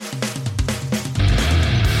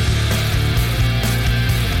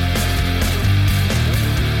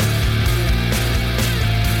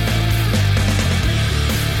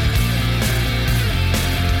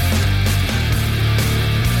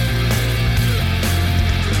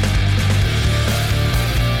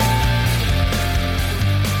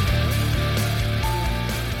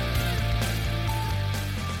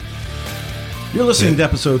You're listening to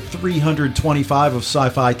episode 325 of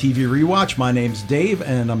Sci-Fi TV Rewatch. My name's Dave,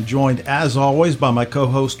 and I'm joined, as always, by my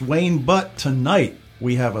co-host Wayne. But tonight,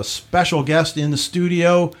 we have a special guest in the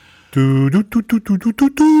studio from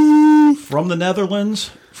the Netherlands,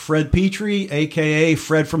 Fred Petrie, a.k.a.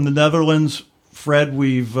 Fred from the Netherlands. Fred,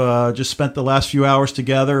 we've just spent the last few hours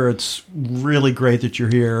together. It's really great that you're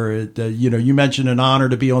here. You mentioned an honor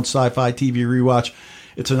to be on Sci-Fi TV Rewatch.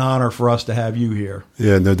 It's an honor for us to have you here.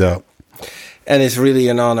 Yeah, no doubt. And it's really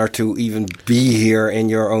an honor to even be here in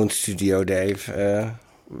your own studio, Dave.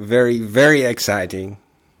 Very, very exciting.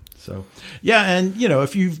 So, yeah, and,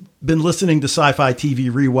 if you've been listening to Sci-Fi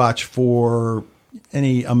TV Rewatch for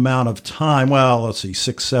any amount of time, well, let's see,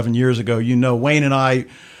 6-7 years ago, Wayne and I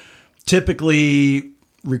typically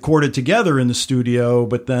recorded together in the studio,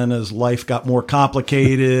 but then as life got more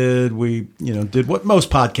complicated, we, did what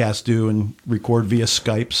most podcasts do and record via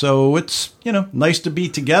Skype. So it's, nice to be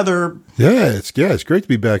together. Yeah, it's great to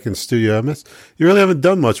be back in the studio. You really haven't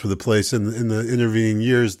done much with the place in the intervening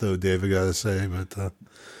years, though, Dave, I got to say. But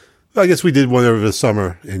I guess we did one over the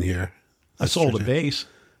summer in here. I sold a base.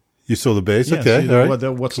 You sold a base? Yeah, okay. See, all right.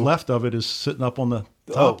 What's left of it is sitting up on the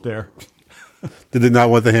top there. Did it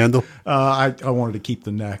not want the handle? I wanted to keep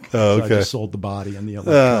the neck. Oh, so okay. I just sold the body and the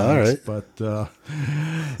electronics. All right.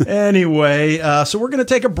 But anyway, so we're going to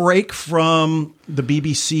take a break from the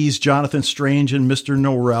BBC's Jonathan Strange and Mr.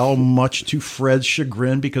 Norrell, much to Fred's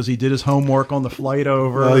chagrin, because he did his homework on the flight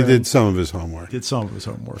over. Well, he did some of his homework.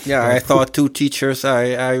 Yeah, I thought two teachers,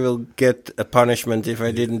 I will get a punishment if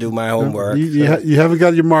I didn't do my homework. You haven't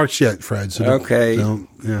got your marks yet, Fred. So okay.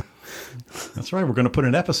 Yeah. That's right. We're going to put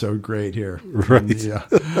an episode grade here. Right. Yeah.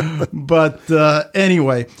 But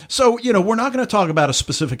anyway, so, we're not going to talk about a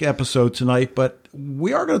specific episode tonight, but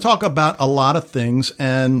we are going to talk about a lot of things.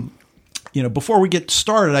 And, before we get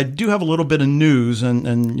started, I do have a little bit of news.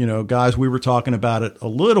 And guys, we were talking about it a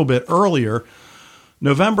little bit earlier.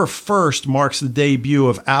 November 1st marks the debut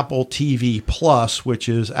of Apple TV Plus, which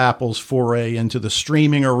is Apple's foray into the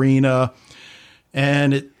streaming arena.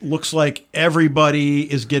 And it looks like everybody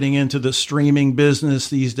is getting into the streaming business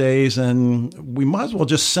these days, and we might as well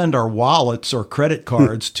just send our wallets or credit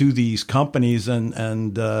cards to these companies.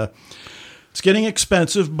 And it's getting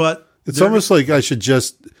expensive, but it's almost like I should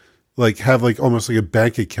just have almost like a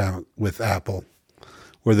bank account with Apple,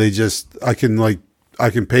 where I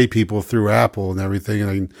can pay people through Apple and everything, and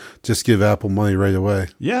I can just give Apple money right away.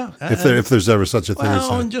 Yeah, if there's ever such a thing.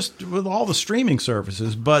 Well, and just with all the streaming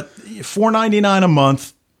services, but $4.99 a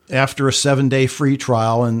month after a 7-day free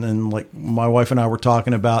trial, and like my wife and I were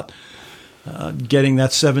talking about getting that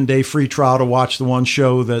 7-day free trial to watch the one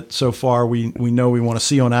show that so far we know we want to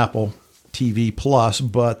see on Apple TV Plus.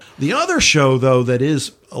 But the other show, though, that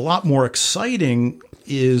is a lot more exciting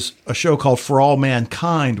is a show called For All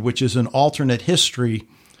Mankind, which is an alternate history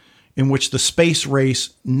in which the space race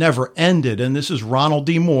never ended. And this is Ronald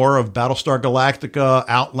D. Moore of Battlestar Galactica,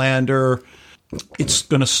 Outlander. It's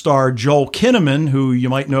going to star Joel Kinnaman, who you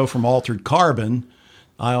might know from Altered Carbon.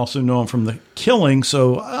 I also know him from The Killing,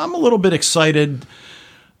 so I'm a little bit excited.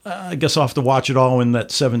 I guess I'll have to watch it all in that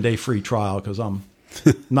 7-day free trial because I'm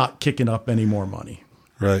not kicking up any more money.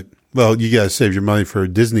 Right. Well, you got to save your money for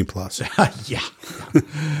Disney Plus. Yeah.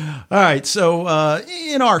 All right. So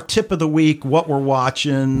in our tip of the week, what we're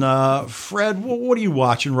watching, Fred, what are you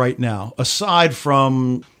watching right now, aside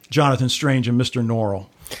from Jonathan Strange and Mr. Norrell?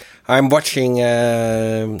 I'm watching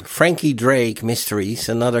Frankie Drake Mysteries,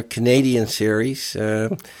 another Canadian series.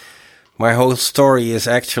 My whole story is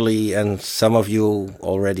actually, and some of you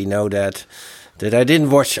already know that I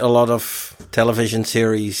didn't watch a lot of television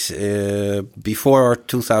series before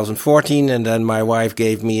 2014, and then my wife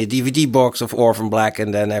gave me a DVD box of Orphan Black,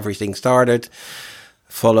 and then everything started.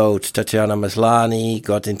 Followed Tatiana Maslany,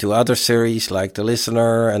 got into other series like The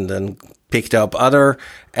Listener, and then picked up other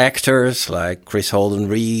actors like Chris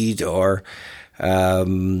Holden-Reed or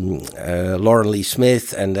Lauren Lee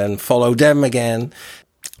Smith, and then followed them again.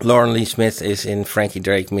 Lauren Lee Smith is in Frankie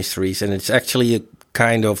Drake Mysteries, and it's actually a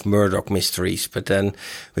kind of Murdoch Mysteries, but then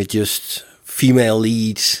with just female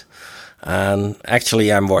leads. And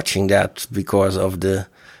actually, I'm watching that because of the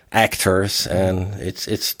actors, and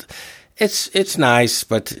it's nice,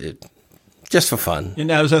 but just for fun. And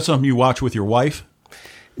now, is that something you watch with your wife?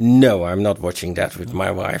 No, I'm not watching that with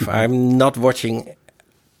my wife. I'm not watching.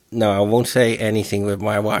 No, I won't say anything with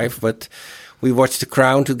my wife, but we watch The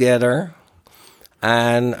Crown together,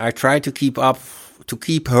 and I try to keep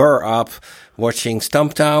her up watching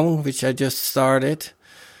Stumptown, which I just started.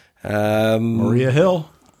 Maria Hill.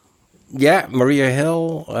 Yeah, Maria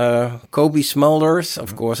Hill, Kobe Smulders,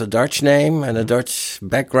 of course, a Dutch name and a Dutch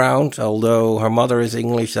background, although her mother is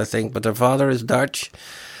English, I think, but her father is Dutch.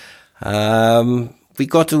 We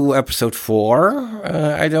got to episode 4.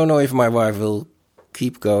 I don't know if my wife will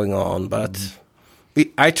keep going on, but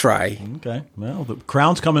I try. Okay. Well, the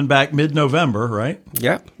Crown's coming back mid-November, right?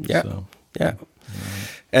 Yeah. So. Yeah.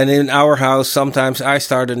 And in our house, sometimes I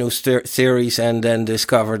start a new series and then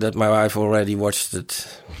discover that my wife already watched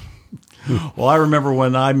it. Well, I remember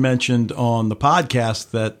when I mentioned on the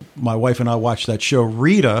podcast that my wife and I watched that show,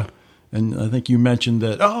 Rita, and I think you mentioned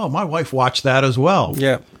that, my wife watched that as well.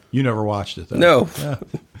 Yeah. You never watched it, though. No. Yeah.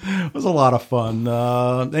 It was a lot of fun.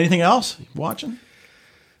 Anything else watching?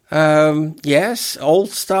 Yes,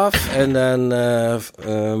 old stuff, and then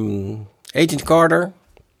Agent Carter.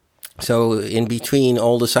 So in between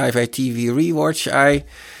all the sci-fi TV rewatch, I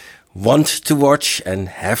want to watch and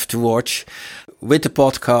have to watch with the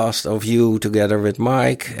podcast of you together with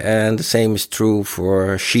Mike, and the same is true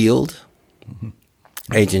for S.H.I.E.L.D.,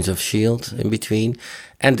 Agents of S.H.I.E.L.D. in between,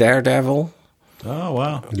 and Daredevil. Oh,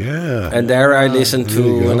 wow. Yeah. And there I listened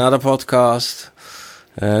to another podcast.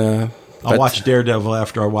 I'll watch Daredevil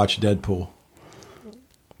after I watch Deadpool.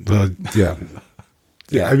 Yeah.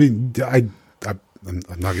 I mean, I'm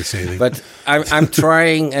not going to say anything. But I'm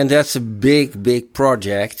trying, and that's a big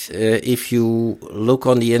project. If you look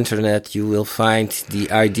on the internet, you will find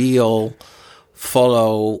the ideal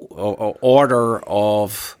follow or order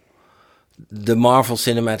of the Marvel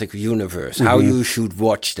Cinematic Universe, how you should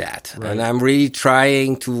watch that. Right. And I'm really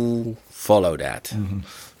trying to follow that.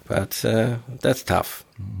 But that's tough.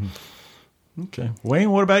 Okay.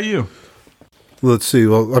 Wayne, what about you? Let's see.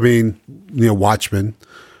 Well, I mean, Watchmen,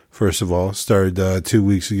 first of all, started 2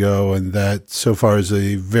 weeks ago, and that so far is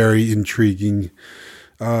a very intriguing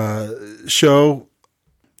show.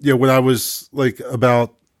 When I was like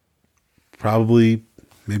about probably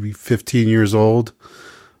maybe 15 years old,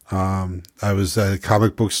 I was at a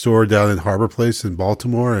comic book store down in Harbor Place in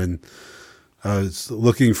Baltimore, and I was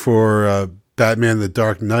looking for Batman the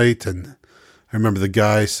Dark Knight, and I remember the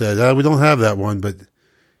guy said, we don't have that one, but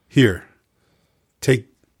here,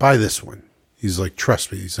 buy this one. He's like,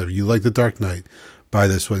 trust me. He said, you like the Dark Knight, buy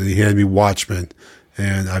this one. And he handed me Watchmen,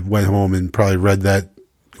 and I went home and probably read that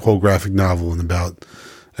whole graphic novel in about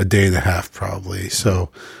a day and a half, probably. So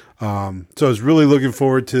I was really looking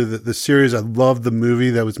forward to the series. I loved the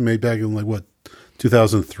movie that was made back in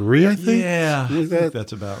 2003, I think? Yeah, I think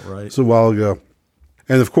that's about right. It's a while ago.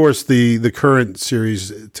 And of course, the current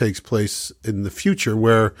series takes place in the future,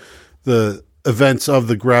 where the events of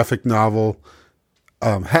the graphic novel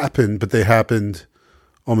happened, but they happened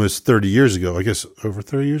almost 30 years ago. I guess over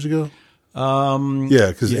 30 years ago? Yeah,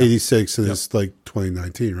 because 86 and it's like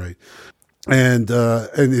 2019, right? And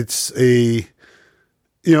it's a...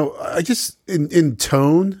 I guess in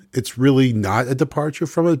tone, it's really not a departure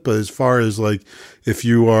from it. But as far as if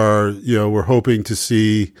you are, we're hoping to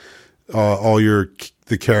see all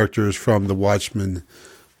the characters from the Watchmen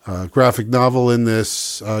graphic novel in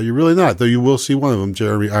this, you're really not. Though you will see one of them.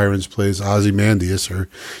 Jeremy Irons plays Ozymandias, or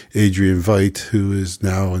Adrian Veidt, who is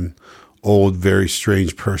now an old, very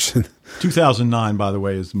strange person. 2009, by the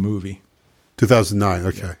way, is the movie. 2009.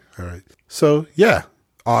 Okay, all right. So yeah.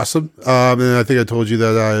 Awesome. And I think I told you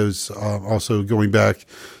that I was also going back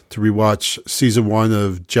to rewatch season 1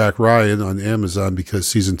 of Jack Ryan on Amazon, because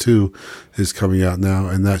season 2 is coming out now,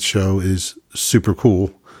 and that show is super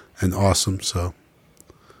cool and awesome. So,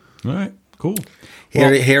 all right, cool.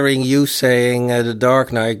 Hearing you saying The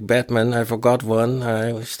Dark Knight, Batman, I forgot one.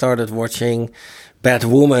 I started watching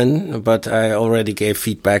Batwoman, but I already gave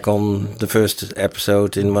feedback on the first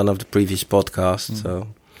episode in one of the previous podcasts. So.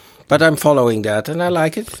 But I'm following that, and I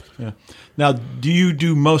like it. Yeah. Now, do you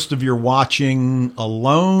do most of your watching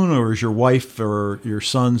alone, or is your wife or your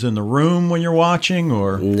sons in the room when you're watching?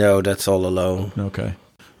 Or no, that's all alone. Okay.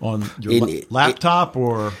 On your laptop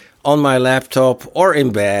or on my laptop or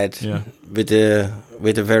in bed with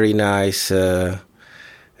a very nice a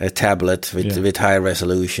tablet with high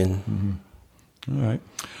resolution. All right.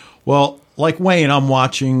 Well, like Wayne, I'm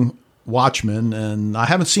watching Watchmen, and I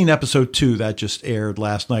haven't seen episode 2 that just aired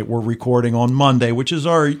last night. We're recording on Monday, which is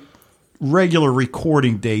our regular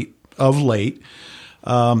recording date of late.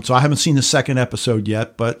 So I haven't seen the second episode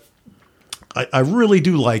yet, but I really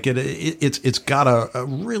do like it. It's got a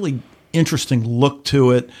really interesting look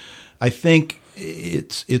to it. I think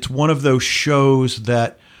it's one of those shows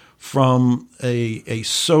that, from a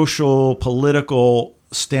social, political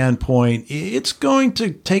standpoint, it's going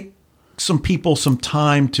to take some people some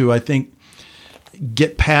time to, I think,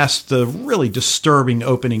 get past the really disturbing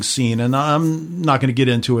opening scene. And I'm not going to get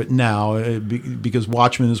into it now because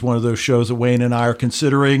Watchmen is one of those shows that Wayne and I are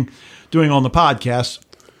considering doing on the podcast,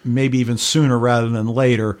 maybe even sooner rather than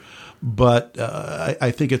later. But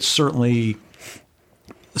I think it's certainly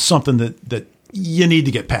something that you need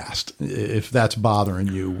to get past if that's bothering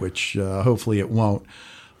you, which hopefully it won't.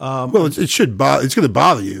 Well, it should bother. It's going to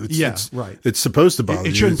bother you. Right. It's supposed to bother you.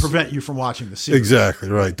 It shouldn't prevent you from watching the series. Exactly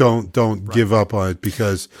right. Don't give up on it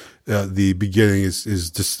because the beginning is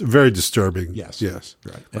just very disturbing. Yes.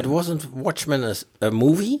 Right. But wasn't Watchmen a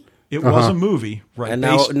movie? It was a movie, right? And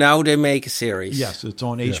now they make a series. Yes, it's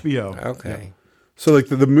on HBO. Okay. Yeah. So, like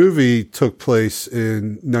the movie took place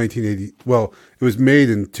in 1980. Well, it was made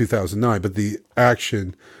in 2009, but the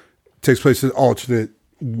action takes place in alternate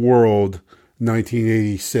world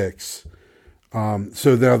 1986.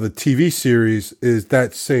 So now the TV series is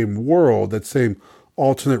that same world, that same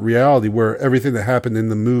alternate reality where everything that happened in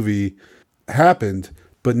the movie happened,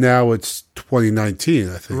 but now it's 2019,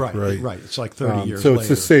 I think. Right. It's like 30 years so later. it's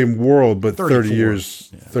the same world, but 30 34.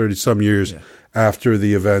 years, 30 some years after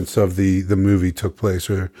the events of the movie took place,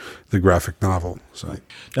 or the graphic novel. So Right.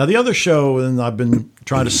 Now, the other show, and I've been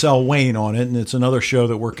trying to sell Wayne on it, and it's another show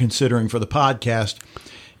that we're considering for the podcast.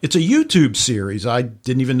 It's a YouTube series. I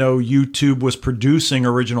didn't even know YouTube was producing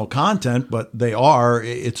original content, but they are.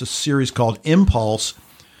 It's a series called Impulse.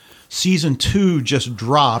 Season 2 just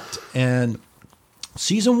dropped, and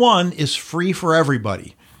Season 1 is free for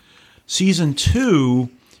everybody. Season 2,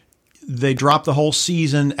 they drop the whole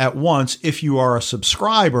season at once if you are a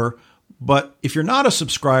subscriber, but if you're not a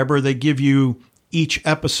subscriber, they give you each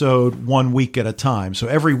episode 1 week at a time. So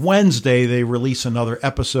every Wednesday, they release another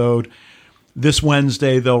episode. This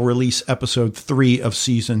Wednesday, they'll release episode 3 of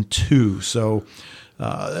season 2. So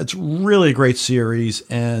it's really a great series.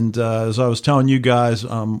 And as I was telling you guys,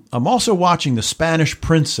 I'm also watching The Spanish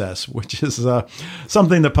Princess, which is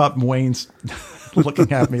something that Pop Wayne's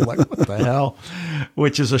looking at me like, what the hell?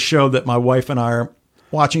 Which is a show that my wife and I are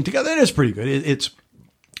watching together. It is pretty good. It's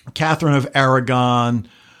Catherine of Aragon.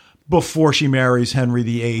 Before she marries Henry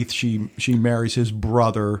VIII, she marries his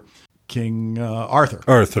brother, King Arthur.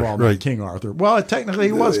 Right. King Arthur. Well, technically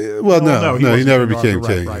he was. No, he never became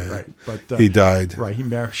king. Right. But he died. Right. He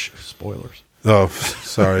married. Spoilers. Oh,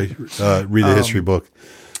 sorry. Read a history book.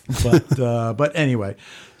 But anyway,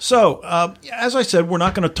 so as I said, we're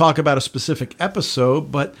not going to talk about a specific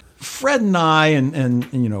episode, but Fred and I, and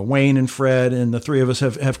Wayne and Fred and the three of us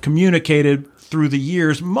have communicated through the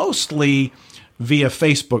years, mostly via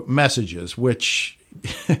Facebook messages, which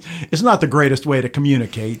is not the greatest way to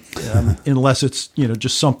communicate unless it's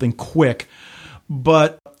just something quick.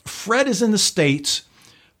 But Fred is in the States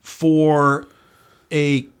for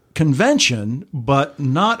a convention, but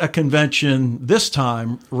not a convention this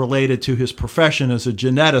time related to his profession as a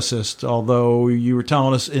geneticist, although you were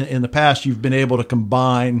telling us in the past you've been able to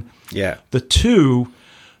combine the two.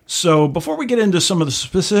 So before we get into some of the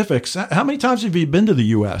specifics, how many times have you been to the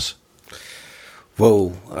U.S.?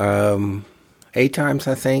 Whoa, 8 times,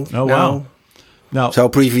 I think. Oh, wow. Now, so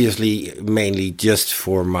previously, mainly just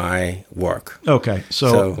for my work. Okay.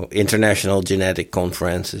 So international genetic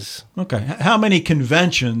conferences. Okay. How many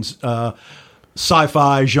conventions,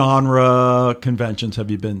 sci-fi genre conventions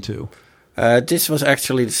have you been to? This was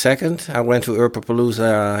actually the second. I went to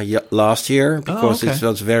Urpapalooza last year because it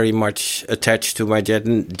was very much attached to my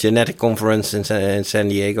genetic conference in San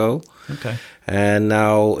Diego. Okay. And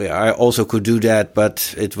now I also could do that,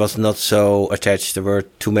 but it was not so attached. There were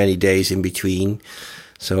too many days in between.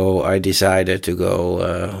 So I decided to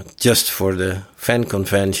go just for the fan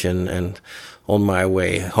convention and on my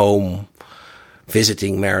way home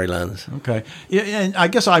visiting Maryland. Okay. Yeah, and I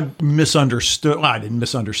guess I misunderstood. Well, I didn't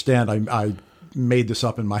misunderstand. I made this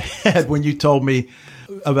up in my head when you told me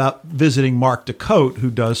about visiting Mark DeCote,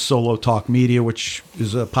 who does Solo Talk Media, which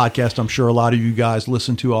is a podcast I'm sure a lot of you guys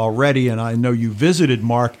listen to already. And I know you visited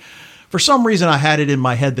Mark. For some reason, I had it in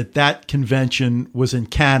my head that convention was in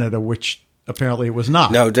Canada, which apparently it was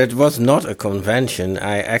not. No, that was not a convention.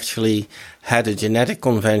 I actually had a genetic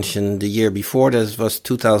convention the year before. That was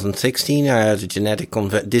 2016. I had a genetic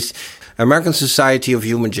convention. This American Society of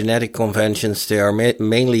Human Genetic Conventions, they are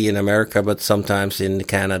mainly in America, but sometimes in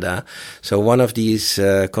Canada. So one of these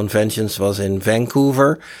conventions was in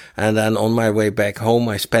Vancouver. And then on my way back home,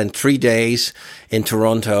 I spent 3 days in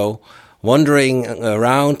Toronto, wandering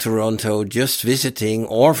around Toronto, just visiting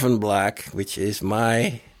Orphan Black, which is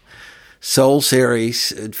my Soul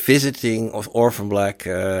series, visiting of Orphan Black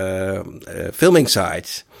filming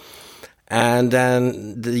sites. And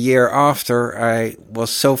then the year after, I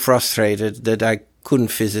was so frustrated that I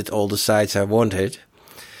couldn't visit all the sites I wanted.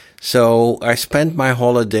 So I spent my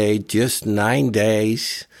holiday just 9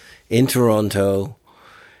 days in Toronto,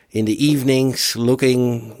 in the evenings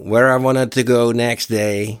looking where I wanted to go next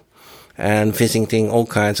day and visiting all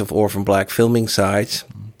kinds of Orphan Black filming sites.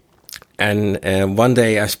 And one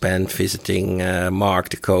day I spent visiting Mark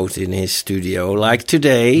the Coat in his studio, like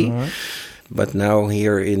today, but now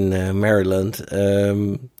here in Maryland.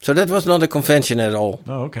 So that was not a convention at all.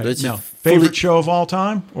 Oh, okay. That's Now, favorite show of all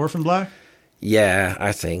time, Orphan Black? Yeah,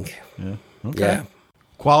 I think. Yeah. Okay. Yeah.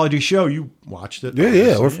 Quality show. You watched it.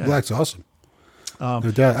 Yeah. Orphan Black's awesome.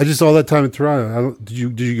 No doubt. I just saw that time in Toronto. Did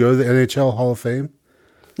you go to the NHL Hall of Fame?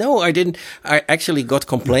 No, I didn't. I actually got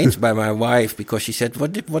complaints by my wife because she said,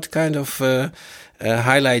 "What kind of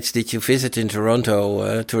highlights did you visit in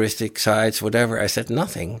Toronto? Touristic sites, whatever?" I said,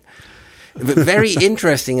 "Nothing." But very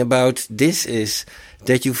interesting about this is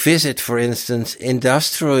that you visit, for instance,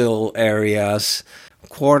 industrial areas,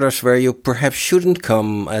 quarters where you perhaps shouldn't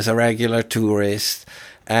come as a regular tourist.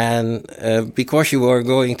 And because you are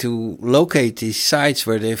going to locate these sites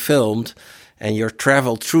where they filmed and you're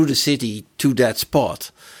traveled through the city to that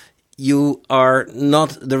spot, you are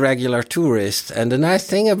not the regular tourist. And the nice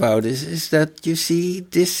thing about this is that you see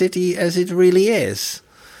this city as it really is.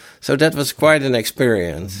 So that was quite an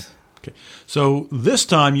experience. Okay. So this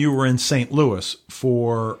time you were in St. Louis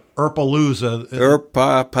for Urpalooza.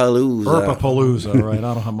 Urpapalooza, right? I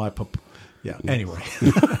don't have my... Yeah, anyway.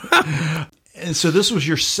 And so this was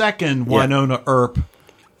your second Wynonna Earp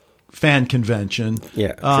fan convention.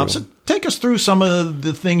 Yeah. So take us through some of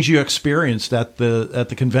the things you experienced at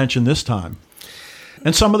the convention this time,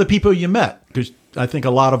 and some of the people you met, because I think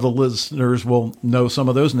a lot of the listeners will know some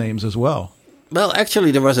of those names as well. Well,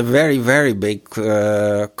 actually, there was a very, very big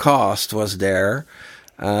cast was there.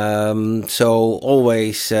 So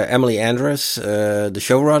always Emily Andress, the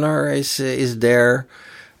showrunner, is there.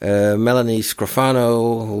 Melanie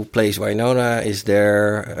Scrofano, who plays Wynonna, is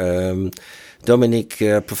there. Dominique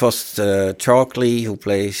Prevost Chalkley, who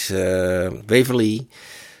plays Waverly.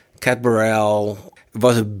 Kat Burrell. It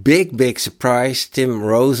was a big, big surprise. Tim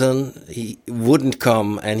Rosen, he wouldn't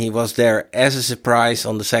come, and he was there as a surprise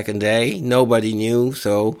on the second day. Nobody knew,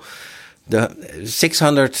 so the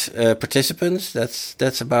 600 participants,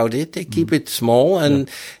 that's about it. They keep it small, and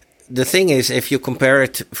the thing is, if you compare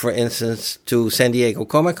it, for instance, to San Diego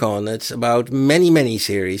Comic-Con, it's about many, many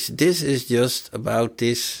series. This is just about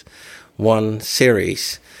this one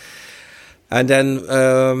series. And then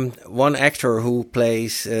one actor who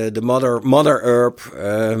plays the Mother Earp,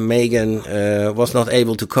 Megan, was not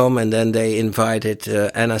able to come, and then they invited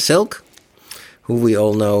Anna Silk, who we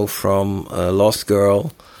all know from Lost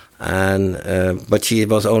Girl, and but she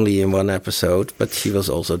was only in one episode, but she was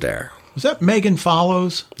also there. Was that Megan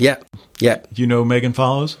Follows? Yeah. Do you know Megan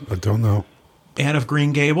Follows? I don't know. Anne of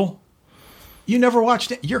Green Gable? You never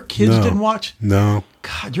watched it? Your kids didn't watch? No.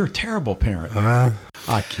 God, you're a terrible parent. I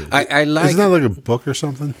kid. I like. Isn't that like a book or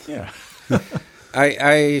something? Yeah.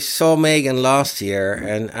 I saw Megan last year,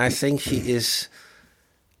 and I think she is,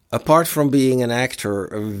 apart from being an actor,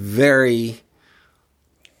 a very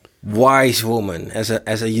wise woman as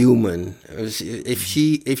a human.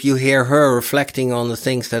 If you hear her reflecting on the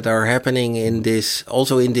things that are happening in this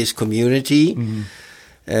community,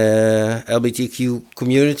 LGBTQ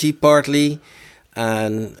community partly,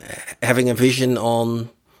 and having a vision on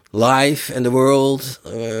life and the world,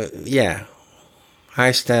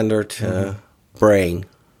 high standard brain.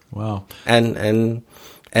 Wow. And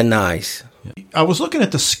nice. I was looking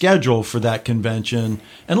at the schedule for that convention,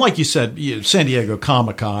 and like you said, San Diego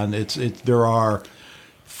Comic-Con, there are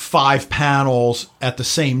 5 panels at the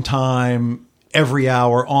same time every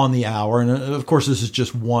hour on the hour, and of course this is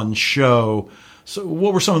just one show. So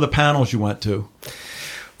what were some of the panels you went to?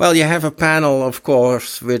 Well, you have a panel, of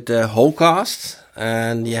course, with the whole cast,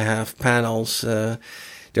 and you have panels.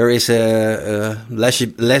 There is a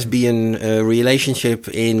lesbian relationship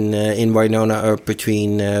in Wynonna Earp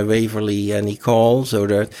between Waverly and Nicole, so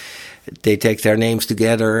that they take their names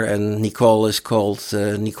together, and Nicole is called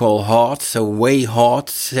Nicole Hot, so way hot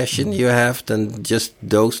session you have, then just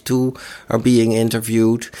those two are being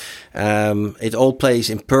interviewed. It all plays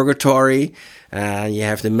in Purgatory. You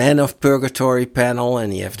have the Men of Purgatory panel,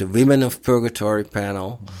 and you have the Women of Purgatory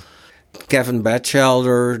panel. Kevin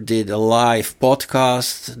Batchelder did a live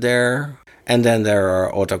podcast there. And then there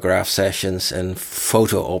are autograph sessions and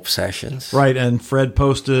photo op sessions. Right, and Fred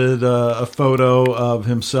posted a photo of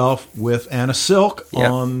himself with Anna Silk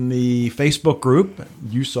on the Facebook group.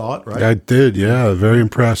 You saw it, right? I did, yeah. Very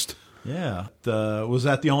impressed. Yeah. Was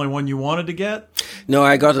that the only one you wanted to get? No,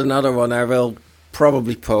 I got another one. I will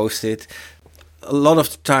probably post it. A lot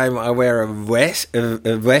of the time I wear a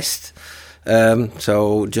vest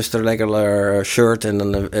So just a regular shirt and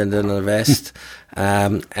then a vest.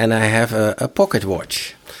 And I have a pocket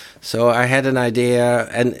watch. So I had an idea,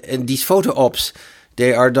 and these photo ops,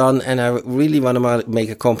 they are done, and I really want to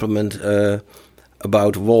make a compliment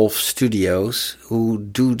about Wolf Studios, who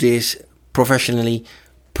do this professionally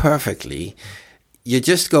perfectly. You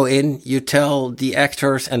just go in, you tell the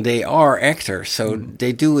actors, and they are actors, so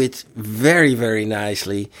they do it very, very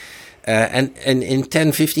nicely. And in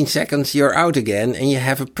 10, 15 seconds, you're out again, and you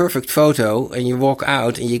have a perfect photo, and you walk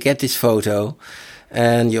out, and you get this photo.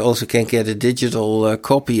 And you also can get a digital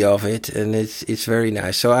copy of it, and it's very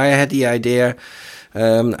nice. So I had the idea.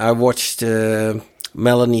 I watched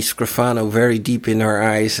Melanie Scrofano very deep in her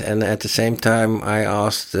eyes, and at the same time I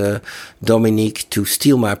asked Dominique to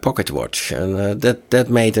steal my pocket watch, and that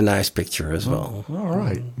made a nice picture as well. All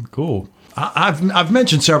right, cool. I've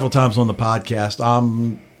mentioned several times on the podcast,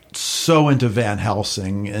 I'm so into Van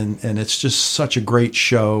Helsing, and it's just such a great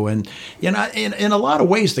show. And in a lot of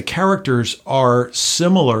ways, the characters are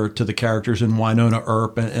similar to the characters in Wynonna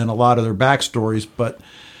Earp and a lot of their backstories. But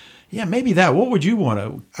yeah, maybe that. What would you want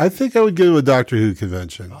to? I think I would go to a Doctor Who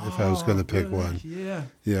convention if I was going to pick one. Yeah.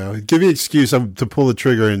 You know, give me an excuse to pull the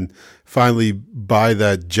trigger and finally buy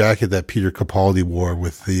that jacket that Peter Capaldi wore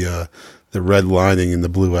with the red lining and the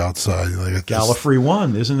blue outside. Like Gallifrey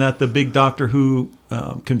One, isn't that the big Doctor Who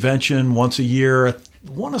convention once a year? I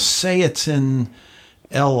want to say it's in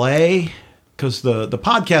L.A. because the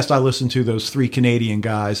podcast I listen to, those three Canadian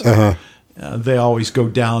guys, they always go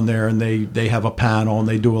down there and they have a panel and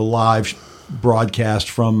they do a live broadcast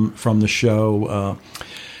from the show.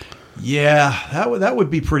 That would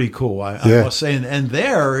be pretty cool. I must say, and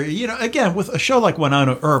there, again, with a show like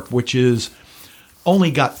Wynonna Earp, which is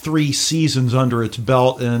only got 3 seasons under its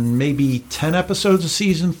belt and maybe 10 episodes a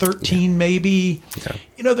season, 13 maybe.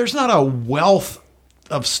 Yeah. There's not a wealth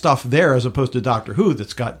of stuff there as opposed to Doctor Who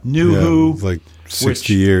that's got New Who. Like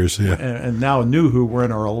 60 years, yeah. And now New Who, we're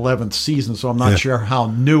in our 11th season, so I'm not sure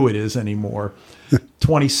how new it is anymore.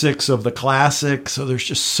 26 of the classic, so there's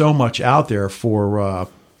just so much out there for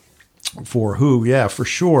Who, yeah, for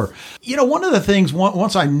sure. One of the things,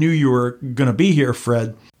 once I knew you were going to be here,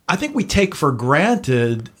 Fred, I think we take for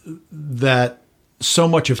granted that so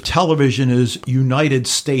much of television is United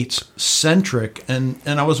States centric. And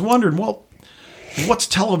I was wondering, well, what's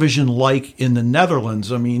television like in the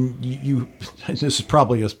Netherlands? I mean, this is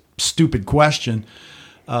probably a stupid question.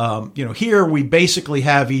 Here we basically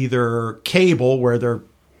have either cable where they're,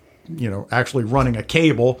 actually running a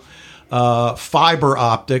cable, fiber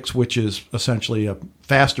optics, which is essentially a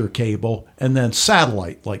faster cable, and then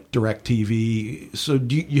satellite like DirecTV. So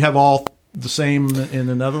do you have all the same in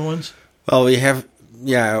the Netherlands? Well, we have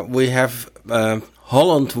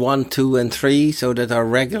Holland 1, 2, and 3, so that are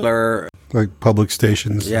regular, like public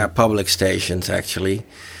stations. Yeah, public stations actually.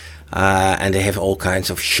 And they have all kinds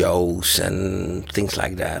of shows and things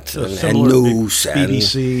like that, So and news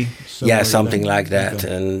BBC, and something like that.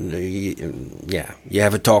 Okay. And you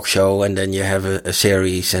have a talk show, and then you have a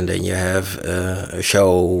series, and then you have a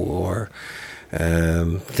show or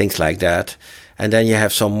things like that. And then you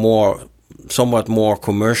have somewhat more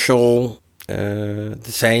commercial, the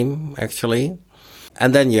same actually.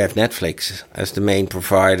 And then you have Netflix as the main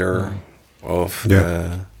provider of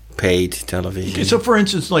paid television. Okay, so, for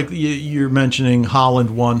instance, like you're mentioning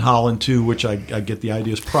Holland 1, Holland 2, which I get the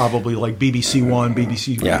idea is probably like BBC 1,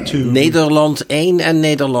 BBC 2. Nederland 1 en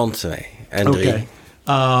Nederland 2 en 3.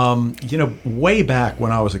 Okay. Way back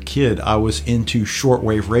when I was a kid, I was into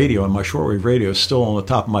shortwave radio, and my shortwave radio is still on the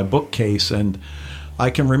top of my bookcase. And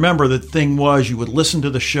I can remember the thing was you would listen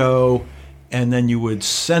to the show, and then you would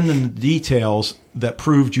send them the details that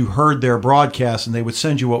proved you heard their broadcast, and they would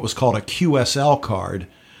send you what was called a QSL card.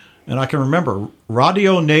 And I can remember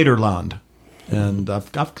Radio Nederland, and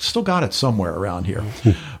I've still got it somewhere around here.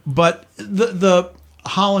 But the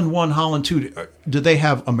Holland 1, Holland 2, do they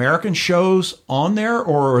have American shows on there,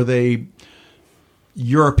 or are they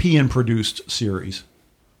European-produced series,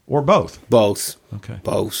 or both? Both. Okay.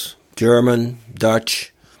 Both. German,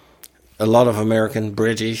 Dutch, a lot of American,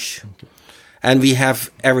 British. Okay. And we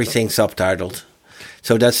have everything subtitled.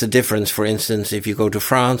 So that's the difference. For instance, if you go to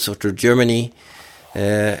France or to Germany,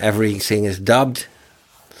 everything is dubbed,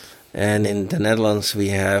 and in the Netherlands we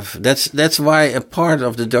have. That's why a part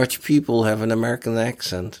of the Dutch people have an American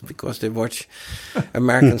accent, because they watch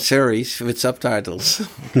American series with subtitles.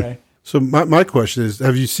 Okay. So my question is: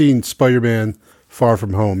 have you seen Spider-Man: Far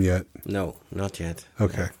From Home yet? No, not yet.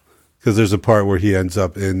 Okay, because there's a part where he ends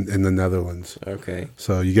up in the Netherlands. Okay.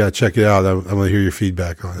 So you got to check it out. I want to hear your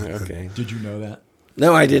feedback on it. Okay. Did you know that?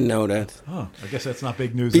 No, I didn't know that. Oh, I guess that's not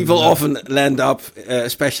big news. People often land up,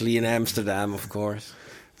 especially in Amsterdam, of course.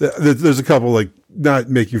 There's a couple, like, not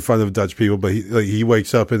making fun of Dutch people, but he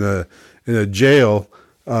wakes up in a jail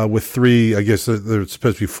with three, I guess they're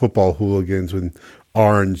supposed to be football hooligans with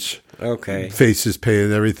orange faces painted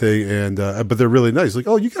and everything, and but they're really nice. Like,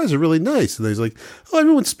 oh, you guys are really nice. And he's like, oh,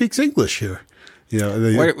 everyone speaks English here.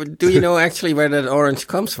 Do you know actually where that orange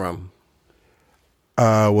comes from?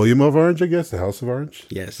 William of Orange, I guess, the House of Orange.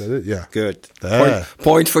 Yes. Is that it? Yeah. Good.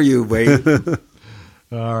 Point for you, Wade.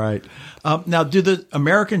 All right. Now, do the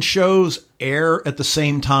American shows air at the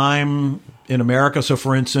same time in America? So,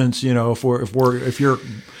 for instance, if you're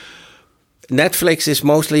Netflix is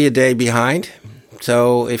mostly a day behind.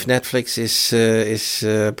 So if Netflix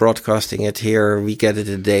is broadcasting it here, we get it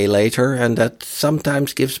a day later, and that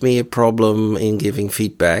sometimes gives me a problem in giving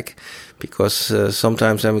feedback, because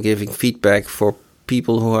sometimes I'm giving feedback for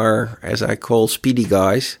people who are, as I call, speedy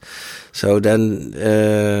guys. So then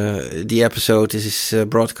the episode is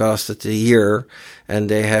broadcasted here, and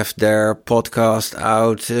they have their podcast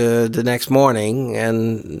out the next morning,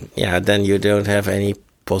 and then you don't have any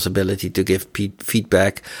possibility to give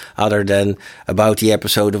feedback other than about the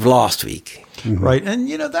episode of last week. Mm-hmm. Right. And,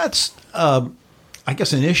 that's, I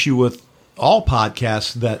guess, an issue with all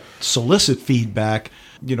podcasts that solicit feedback.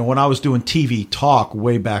 When I was doing TV Talk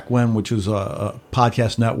way back when, which was a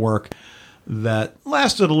podcast network that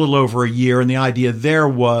lasted a little over a year, and the idea there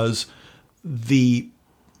was the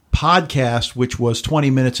podcast, which was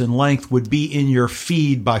 20 minutes in length, would be in your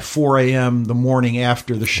feed by 4 a.m. the morning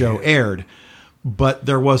after the show aired. But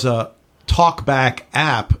there was a TalkBack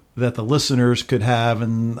app that the listeners could have,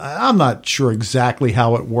 and I'm not sure exactly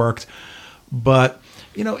how it worked. But,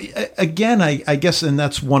 again, I guess, and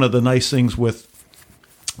that's one of the nice things with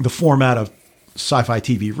the format of Sci-Fi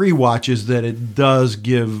TV Rewatch is that it does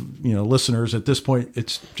give, listeners at this point,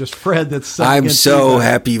 it's just Fred that's... I'm so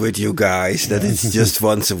happy with you guys that it's just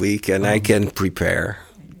once a week and I can prepare.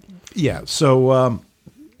 Yeah, so...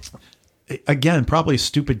 again, probably a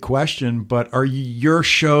stupid question, but are your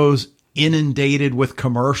shows inundated with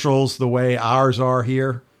commercials the way ours are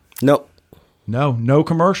here? No. No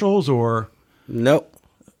commercials, or no?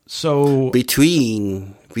 So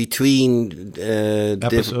between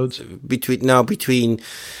episodes, between.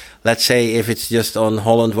 Let's say if it's just on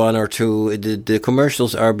Holland 1 or 2, the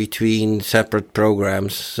commercials are between separate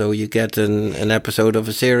programs. So you get an episode of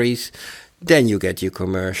a series, then you get your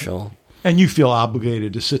commercial. And you feel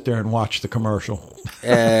obligated to sit there and watch the commercial?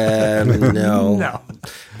 No. No.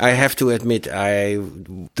 I have to admit, I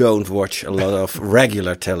don't watch a lot of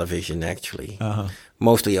regular television, actually. Uh-huh.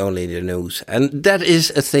 Mostly only the news. And that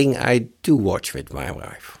is a thing I do watch with my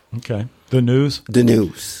wife. Okay. The news? The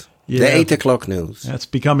news. Yeah. The 8 o'clock news. That's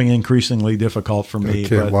becoming increasingly difficult for me. I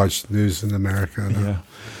can't watch news in America. No. Yeah.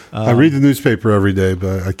 I read the newspaper every day,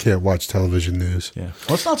 but I can't watch television news. Yeah.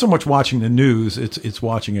 Well, it's not so much watching the news; it's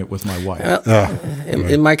watching it with my wife.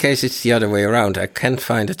 In my case, it's the other way around. I can't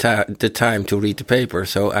find the time to read the paper,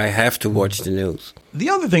 so I have to watch the news. The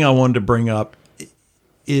other thing I wanted to bring up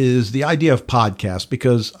is the idea of podcasts,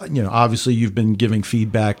 because obviously you've been giving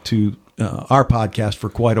feedback to our podcast for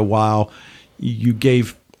quite a while. You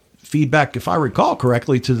gave feedback, if I recall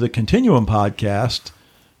correctly, to the Continuum podcast,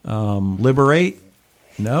 Liberate.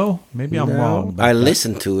 No, maybe I'm wrong. I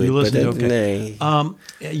listened to it. You listened, okay. And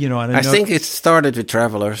I think it started with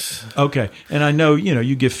Travelers. Okay, and I know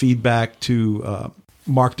you give feedback to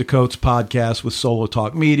Mark DeCote's podcast with Solo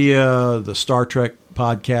Talk Media, the Star Trek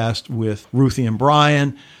podcast with Ruthie and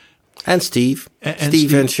Brian, and Steve,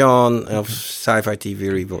 Steve and Sean of Sci-Fi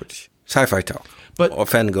TV Rewatch, Sci-Fi Talk, or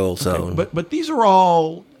Fangirl Zone. But these are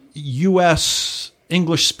all U.S.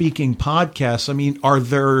 English-speaking podcasts. I mean, are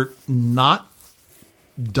there not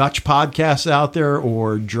Dutch podcasts out there,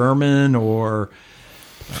 or German, or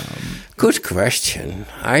good question.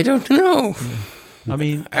 I don't know. I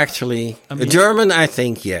mean, actually, German, I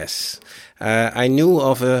think yes. I knew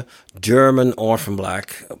of a German Orphan Black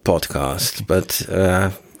podcast, but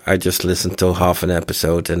I just listened to half an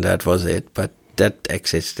episode and that was it. But that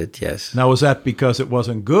existed, yes. Now, was that because it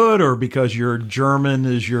wasn't good, or because your German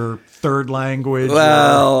is your third language?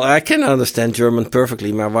 Well, I can understand German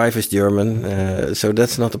perfectly. My wife is German, so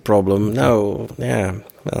that's not a problem. No, yeah.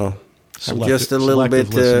 Well, I'm just a little bit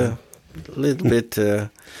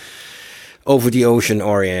over the ocean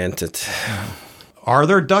oriented. Are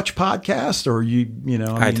there Dutch podcasts, or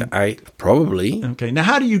I probably. Okay. Now,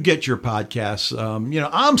 how do you get your podcasts?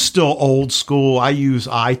 I'm still old school. I use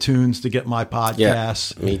iTunes to get my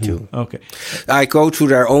podcasts. Yeah, me too. Okay. I go to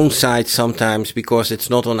their own site sometimes because it's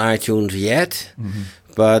not on iTunes yet,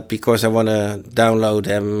 but because I want to download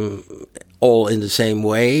them all in the same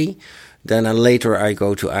way, then later I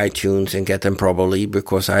go to iTunes and get them properly,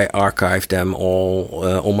 because I archive them all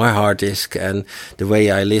on my hard disk. And the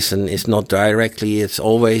way I listen is not directly, it's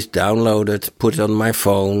always downloaded, put on my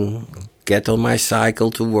phone, get on my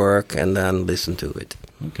cycle to work, and then listen to it.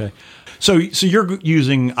 Okay. So you're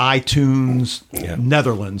using iTunes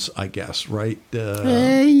Netherlands, I guess, right?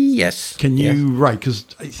 Yes. Can you, right, because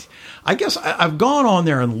I guess I've gone on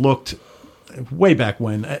there and looked way back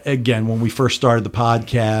when we first started the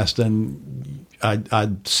podcast, and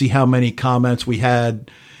I'd see how many comments we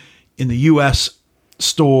had in the U.S.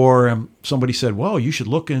 store, and somebody said, well, you should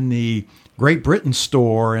look in the Great Britain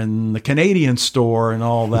store and the Canadian store and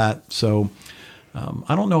all that. So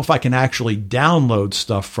I don't know if I can actually download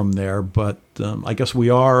stuff from there, but I guess we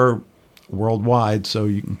are worldwide, so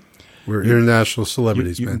you can. We're international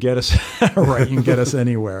celebrities, you man. can get us right. You can get us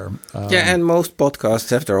anywhere. And most podcasts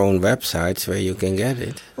have their own websites where you can get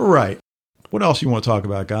it. Right. What else you want to talk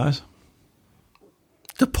about, guys?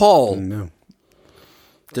 The poll. No.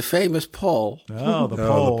 The famous poll. Oh, the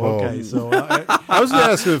poll. poll. Okay, so I was going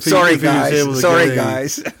to ask him if he, Sorry, if he was guys. able to Sorry, get any,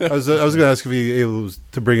 guys. I was going to ask if he was able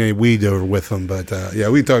to bring any weed over with him, but yeah,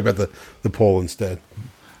 we can talk about the poll instead.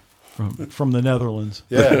 from the Netherlands.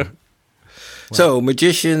 Yeah. So,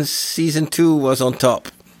 Magicians Season 2 was on top.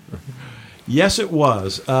 Yes, it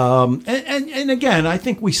was. And again, I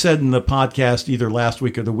think we said in the podcast either last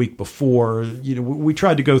week or the week before, we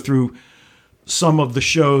tried to go through some of the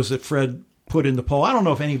shows that Fred put in the poll. I don't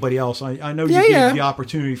know if anybody else. I know you gave the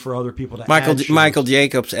opportunity for other people to add shows. Michael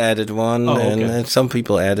Jacobs added one, and some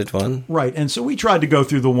people added one. Right, and so we tried to go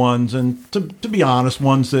through the ones, and to be honest,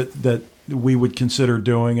 ones that we would consider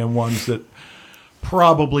doing, and ones that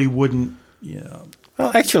probably wouldn't.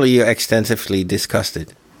 Well, actually, you extensively discussed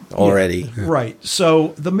it already. Yeah, right.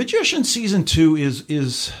 So the Magicians Season 2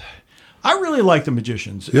 is I really like the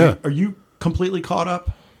Magicians. Yeah. Are you completely caught up?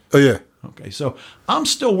 Oh, yeah. Okay, so I'm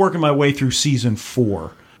still working my way through Season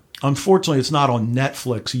 4. Unfortunately, it's not on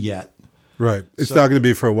Netflix yet. Right. It's not going to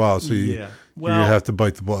be for a while, so you're going to have to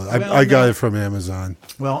bite the bullet. I got it from Amazon.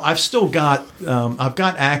 Well, I've still got I've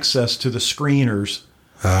got access to the screeners.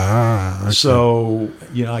 Okay. So,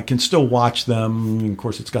 I can still watch them. Of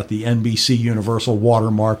course, it's got the NBC Universal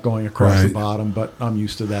watermark going across the bottom, but I'm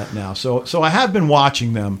used to that now. So I have been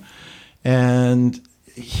watching them, and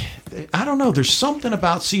I don't know. There's something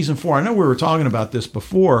about Season 4. I know we were talking about this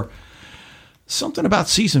before. Something about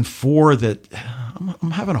Season 4 that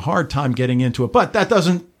I'm having a hard time getting into it, but that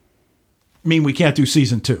doesn't mean we can't do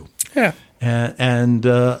Season 2. Yeah. And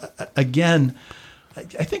again,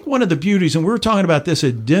 I think one of the beauties, and we were talking about this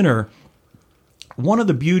at dinner, one of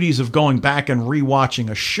the beauties of going back and rewatching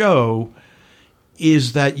a show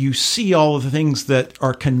is that you see all of the things that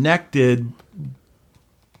are connected,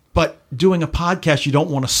 but doing a podcast, you don't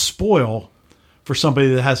want to spoil for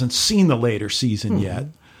somebody that hasn't seen the later season yet.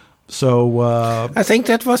 So I think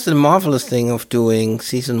that was the marvelous thing of doing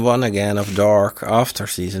Season 1 again of Dark after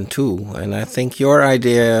Season 2. And I think your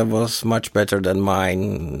idea was much better than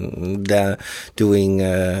mine, doing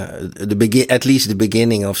at least the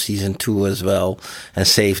beginning of Season 2 as well, and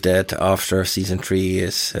save that after Season 3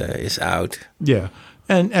 is out. Yeah.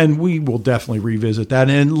 And we will definitely revisit that.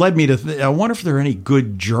 And it led me to I wonder if there are any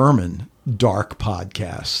good German Dark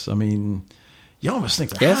podcasts. I mean, you almost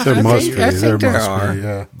think yes, there must be. I think there must are. be,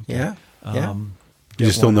 yeah. Yeah. You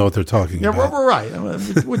just don't know what they're talking about. Yeah, we're right,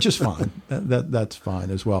 which is fine. That's fine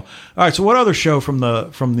as well. All right. So, what other show from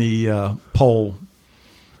the poll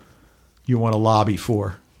you want to lobby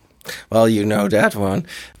for? Well, you know that one.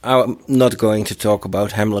 I'm not going to talk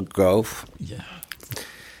about Hemlock Grove. Yeah.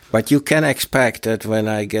 But you can expect that when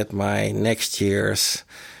I get my next year's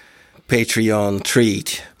Patreon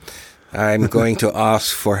treat, I'm going to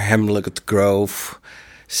ask for Hemlock Grove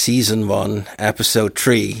Season 1, Episode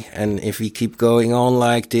 3. And if we keep going on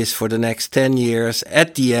like this for the next 10 years,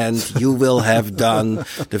 at the end, you will have done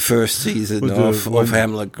the first season of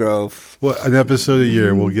Hemlock Grove. Well, an episode a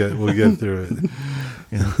year, we'll get through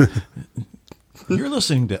it. You're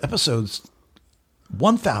listening to episodes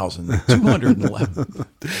 1,211.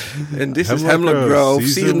 And this is Hemlock Grove,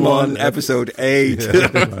 Season 1, Episode 8.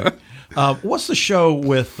 Yeah. What's the show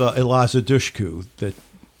with Eliza Dushku?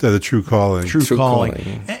 The True Calling. True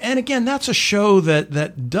Calling. And again, that's a show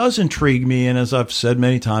that does intrigue me. And as I've said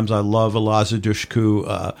many times, I love Eliza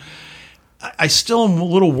Dushku. I still am a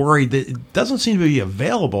little worried that it doesn't seem to be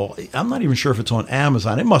available. I'm not even sure if it's on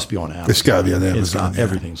Amazon. It must be on Amazon. It's got to be on Amazon.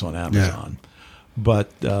 Everything's on Amazon. Yeah.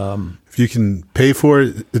 But if you can pay for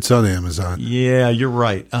it, it's on Amazon. Yeah, you're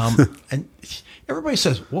right. And everybody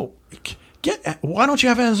says, "Well, why don't you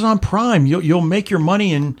have Amazon Prime? You'll make your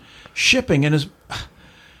money in shipping." And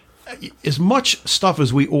as much stuff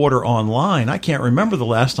as we order online, I can't remember the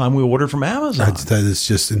last time we ordered from Amazon. That is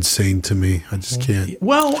just insane to me. I just can't.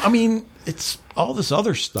 Well, I mean, it's all this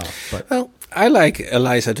other stuff. But Well, I like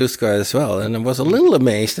Eliza Dushku as well, and I was a little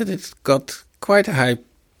amazed that it got quite a high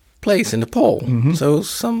place in the poll. So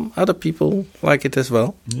some other people like it as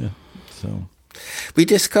well. yeah, so We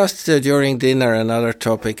discussed during dinner another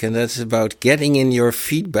topic, and that's about getting in your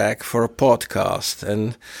feedback for a podcast.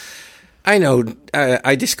 And I know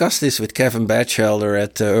I discussed this with Kevin Batchelder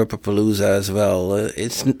at Urpapalooza as well.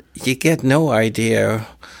 You get no idea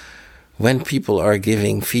when people are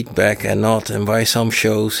giving feedback and not, and why some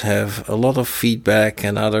shows have a lot of feedback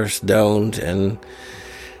and others don't. And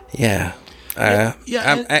yeah,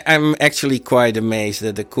 I'm actually quite amazed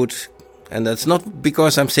that a good, and that's not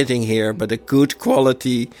because I'm sitting here, but a good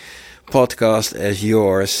quality podcast as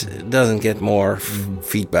yours doesn't get more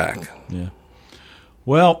feedback. yeah.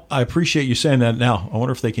 Well, I appreciate you saying that. Now, I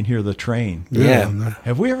wonder if they can hear the train. Yeah.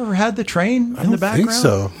 Have we ever had the train in the don't background? think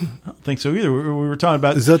so. I don't think so either. We were talking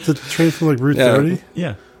about Is that the train from like Route Yeah. 30?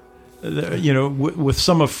 yeah. You know, with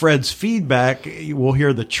some of Fred's feedback, we'll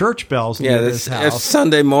hear the church bells near Yeah, this that's house.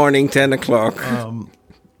 Sunday morning, 10 o'clock.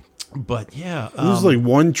 But yeah, There's like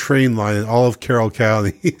one train line in all of Carroll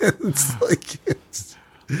County.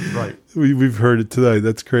 right. We've heard it today.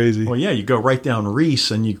 That's crazy. Well, yeah, you go right down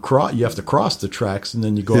Reese, and you have to cross the tracks, and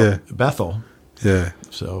then you go Yeah. up Bethel. Yeah.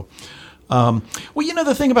 So, well, you know,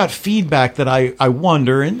 the thing about feedback that I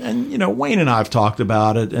wonder, and you know, Wayne and I have talked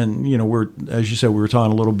about it, and you know, as you said, we were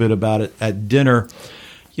talking a little bit about it at dinner.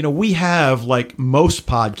 You know, we have, like most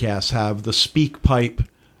podcasts have, the SpeakPipe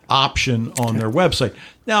option on their website.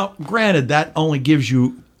 Now, granted, that only gives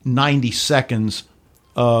you 90 seconds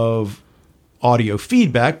of audio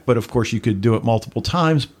feedback, but of course you could do it multiple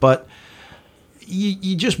times. But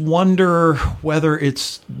you just wonder whether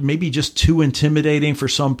it's maybe just too intimidating for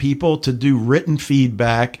some people to do written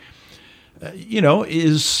feedback. You know,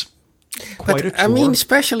 is quite a chore. I mean,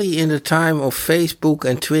 especially in the time of Facebook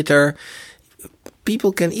and Twitter,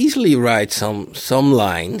 people can easily write some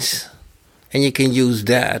lines, and you can use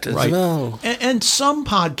that as well. And some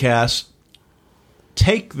podcasts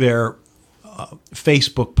take their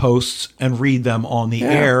Facebook posts and read them on the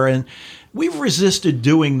air, and we've resisted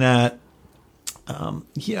doing that.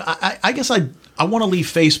 I guess I want to leave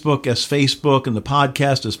Facebook as Facebook and the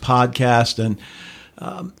podcast as podcast, and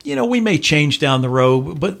you know, we may change down the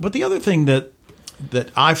road. But the other thing that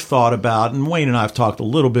I've thought about, and Wayne and I have talked a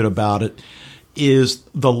little bit about it, is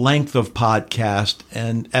the length of podcast.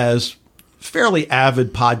 And as fairly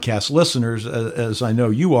avid podcast listeners, as I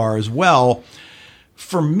know you are as well,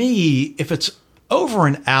 for me, if it's over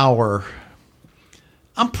an hour,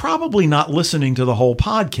 I'm probably not listening to the whole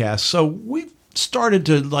podcast. So we've started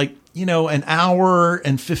to, like, you know, an hour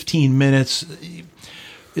and 15 minutes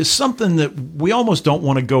is something that we almost don't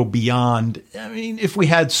want to go beyond. I mean, if we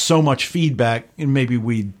had so much feedback, and maybe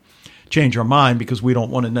we'd change our mind, because we don't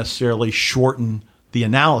want to necessarily shorten the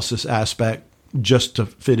analysis aspect just to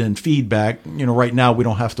fit in feedback. You know, right now we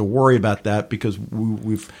don't have to worry about that, because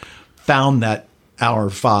we've found that hour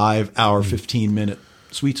 5, hour 15-minute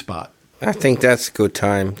sweet spot. I think that's a good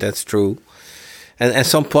time. That's true. And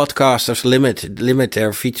some podcasters limit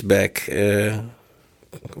their feedback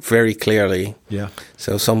very clearly. Yeah.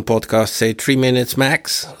 So some podcasts say 3 minutes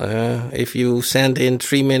max. If you send in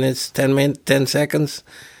 3 minutes, 10 seconds,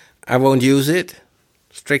 I won't use it.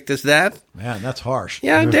 Strict as that. Man, that's harsh.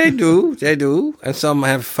 Yeah, they do. They do. And some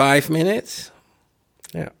have 5 minutes.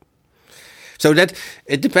 Yeah. So that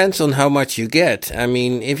it depends on how much you get. I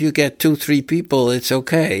mean, if you get 2-3 people, it's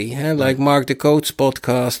okay. Yeah, like Mark the Coates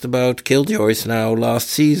podcast about Killjoys now last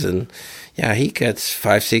season. Yeah, he gets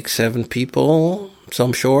 5, 6, 7 people.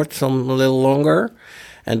 Some short, some a little longer.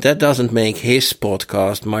 And that doesn't make his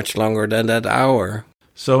podcast much longer than that hour.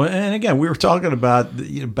 So, and again, we were talking about,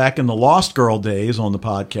 you know, back in the Lost Girl days on the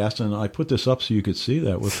podcast, and I put this up so you could see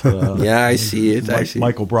that with. Yeah, I see it. I see.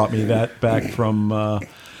 Michael brought me that back from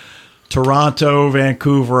Toronto,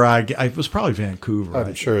 Vancouver. It was probably Vancouver.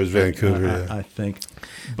 I'm sure it was Vancouver. I think.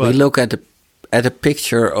 We look at a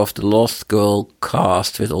picture of the Lost Girl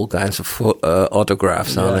cast with all kinds of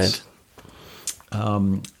autographs on it.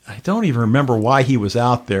 I don't even remember why he was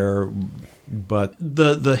out there, but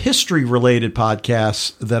the history related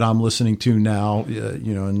podcasts that I'm listening to now,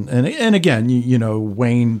 you know, and again, you know,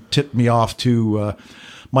 Wayne tipped me off to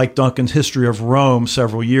Mike Duncan's History of Rome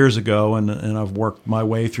several years ago, and I've worked my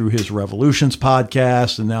way through his Revolutions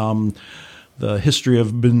podcast, and now I'm the History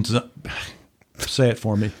of say it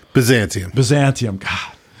for me. Byzantium.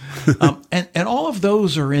 God. And all of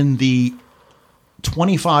those are in the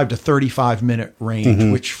 25 to 35 minute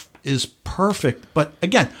range, which is perfect. But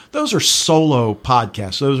again, those are solo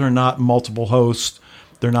podcasts. Those are not multiple hosts.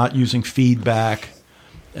 They're not using feedback.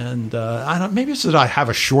 And I don't. Maybe it's that I have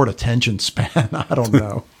a short attention span. I don't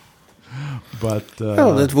know. But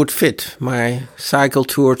well, that would fit. My cycle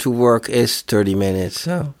tour to work is 30 minutes.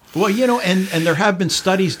 So. Well, and there have been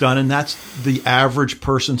studies done, and that's the average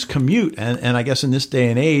person's commute. And I guess in this day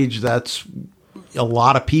and age, that's a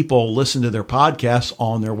lot of people listen to their podcasts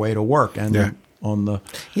on their way to work and on the.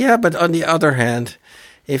 Yeah, but on the other hand,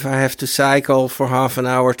 if I have to cycle for half an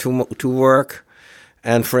hour to work,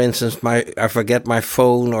 and for instance, I forget my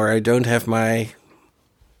phone or I don't have my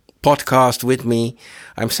podcast with me,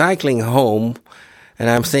 I'm cycling home, and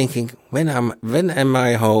I'm thinking, when am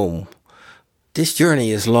I home? This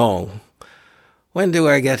journey is long. When do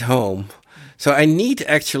I get home? So I need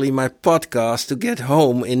actually my podcast to get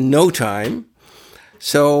home in no time.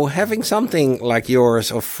 So having something like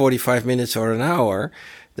yours of 45 minutes or an hour,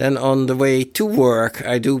 then on the way to work,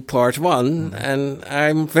 I do part one, and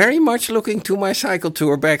I'm very much looking to my cycle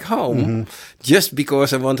tour back home, just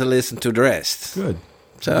because I want to listen to the rest. Good.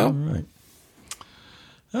 So.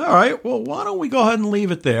 All right. Well, why don't we go ahead and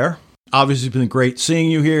leave it there? Obviously, it's been great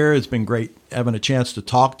seeing you here. It's been great having a chance to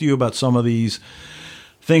talk to you about some of these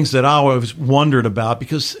things that I always wondered about,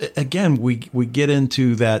 because, again, we get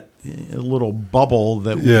into that little bubble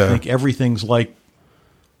that we think everything's like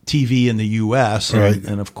TV in the U.S.,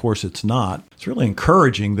 and of course it's not. It's really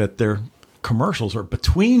encouraging that their commercials are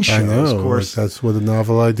between shows. I know. Of course, that's what a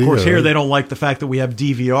novel idea. Of course, here they don't like the fact that we have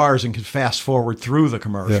DVRs and can fast forward through the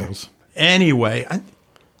commercials. Yeah. Anyway,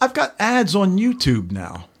 I've got ads on YouTube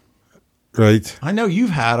now. Right. I know you've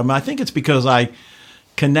had them. I think it's because I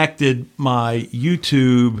connected my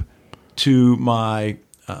YouTube to my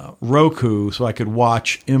Roku so I could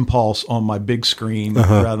watch Impulse on my big screen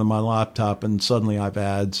rather than my laptop, and suddenly I have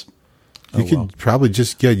ads. You could probably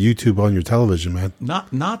just get YouTube on your television, man. Not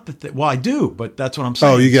that. Well, I do, but that's what I'm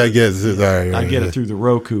saying. Oh, you gotta get it through. I get it through the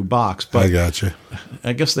Roku box. But I gotcha.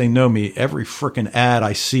 I guess they know me. Every freaking ad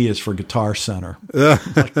I see is for Guitar Center.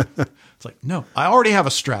 It's like, no, I already have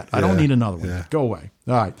a Strat. I don't need another one. Yeah. Go away.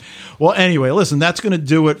 All right. Well, anyway, listen, that's going to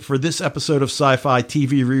do it for this episode of Sci-Fi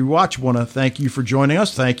TV Rewatch. Want to thank you for joining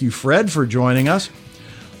us. Thank you, Fred, for joining us.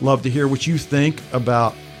 Love to hear what you think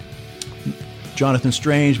about Jonathan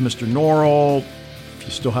Strange, Mr. Norrell. If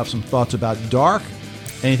you still have some thoughts about Dark,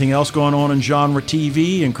 anything else going on in genre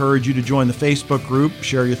TV, encourage you to join the Facebook group.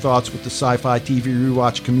 Share your thoughts with the Sci-Fi TV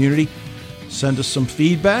Rewatch community. Send us some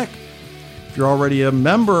feedback. If you're already a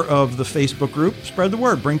member of the Facebook group, spread the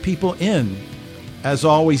word. Bring people in. As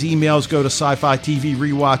always, emails go to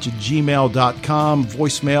sci-fi-tvrewatch@gmail.com.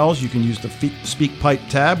 Voicemails, you can use the SpeakPipe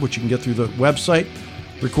tab, which you can get through the website.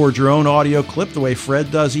 Record your own audio clip the way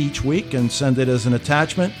Fred does each week and send it as an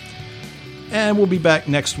attachment. And we'll be back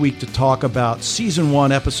next week to talk about Season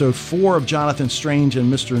 1, Episode 4 of Jonathan Strange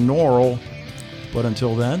and Mr. Norrell. But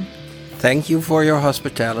until then... Thank you for your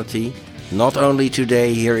hospitality, not only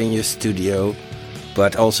today here in your studio,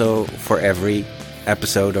 but also for every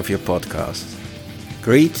episode of your podcast.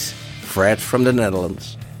 Greets, Fred from the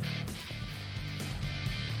Netherlands.